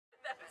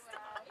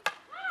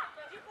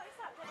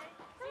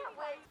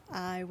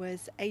I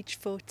was age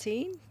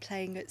 14,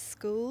 playing at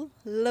school,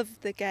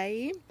 loved the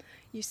game,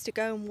 used to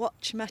go and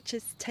watch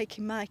matches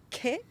taking my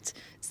kit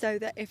so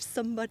that if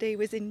somebody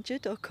was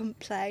injured or couldn't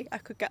play, I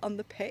could get on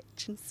the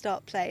pitch and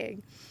start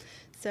playing.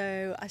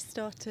 So I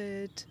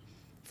started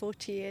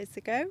 40 years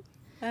ago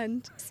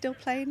and still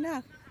playing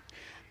now.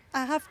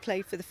 I have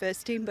played for the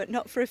first team, but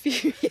not for a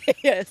few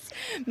years,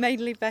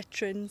 mainly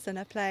veterans, and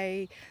I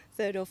play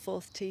third or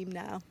fourth team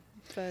now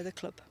for the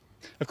club.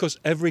 Of course,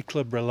 every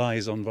club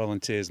relies on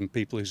volunteers and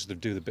people who sort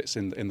of do the bits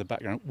in the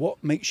background.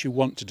 What makes you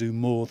want to do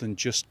more than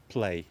just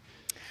play?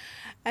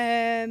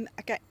 I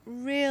get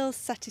real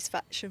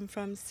satisfaction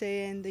from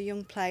seeing the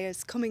young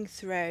players coming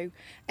through,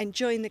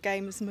 enjoying the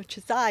game as much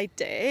as I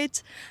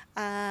did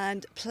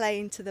and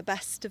playing to the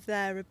best of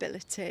their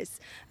abilities,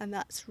 and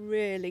that's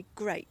really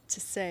great to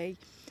see.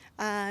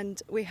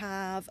 And we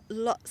have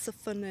lots of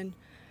fun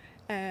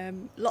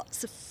and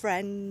lots of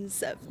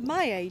friends of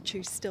my age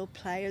who still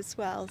play as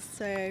well,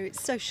 so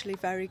it's socially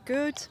very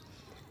good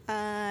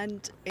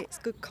and it's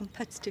good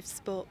competitive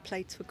sport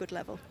played to a good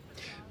level.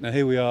 Now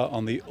here we are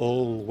on the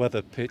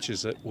all-weather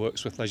pitches at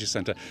Wirksworth Leisure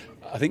Centre.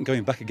 I think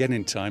going back again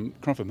in time,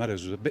 Cromford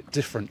Meadows was a bit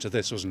different to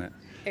this, wasn't it?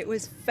 It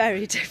was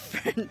very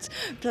different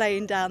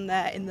playing down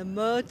there in the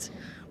mud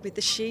with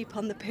the sheep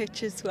on the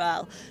pitch as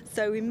well.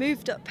 So we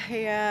moved up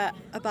here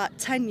about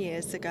 10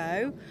 years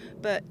ago,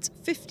 but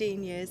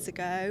 15 years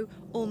ago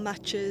all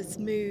matches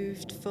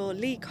moved for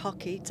league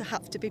hockey to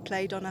have to be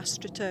played on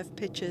AstroTurf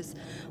pitches,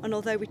 and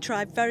although we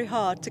tried very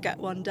hard to get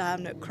one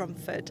down at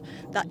Cromford,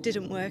 that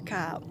didn't work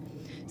out.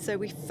 So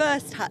we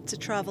first had to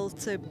travel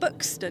to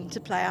Buxton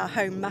to play our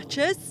home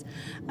matches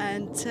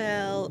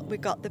until we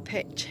got the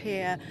pitch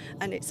here,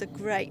 and it's a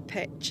great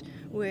pitch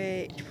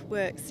which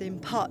works in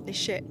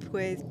partnership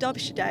with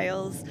Derbyshire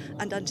Dales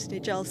and Anthony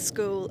Giles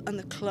School and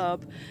the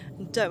club,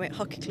 and Derbyshire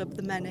Hockey Club,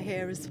 the men are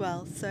here as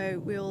well,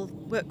 so we all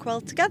work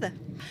well together.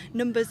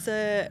 Numbers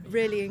are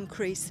really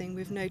increasing.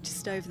 We've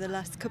noticed over the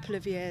last couple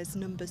of years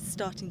numbers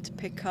starting to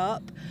pick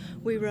up.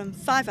 We run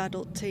 5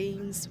 adult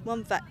teams,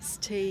 1 vets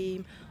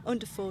team,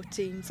 under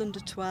 14s, under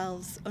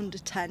 12s, under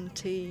 10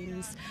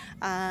 teams,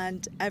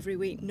 and every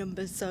week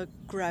numbers are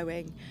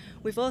growing.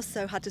 We've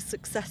also had a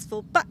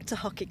successful Back to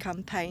Hockey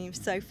campaign,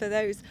 so for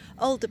those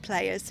older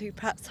players who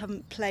perhaps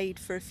haven't played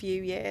for a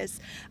few years,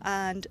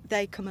 and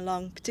they come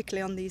along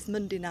particularly on these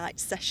Monday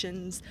night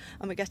sessions,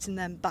 and we're getting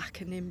them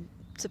back and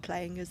into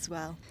playing as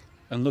well.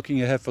 And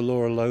looking ahead for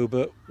Laura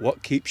Loeber,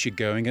 what keeps you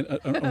going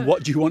and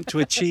what do you want to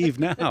achieve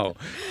now?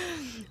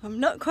 I'm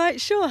not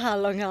quite sure how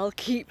long I'll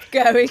keep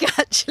going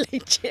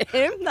actually,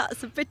 Jim.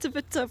 That's a bit of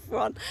a tough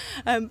one.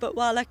 But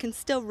while I can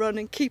still run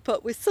and keep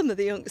up with some of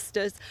the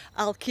youngsters,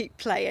 I'll keep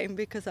playing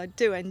because I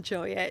do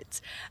enjoy it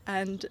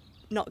and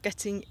not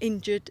getting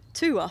injured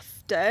too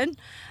often.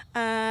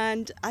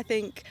 And I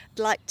think I'd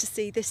like to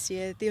see this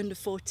year the under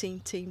 14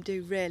 team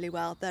do really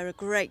well. They're a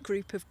great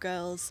group of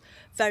girls,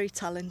 very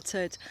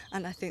talented,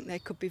 and I think they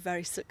could be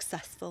very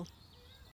successful.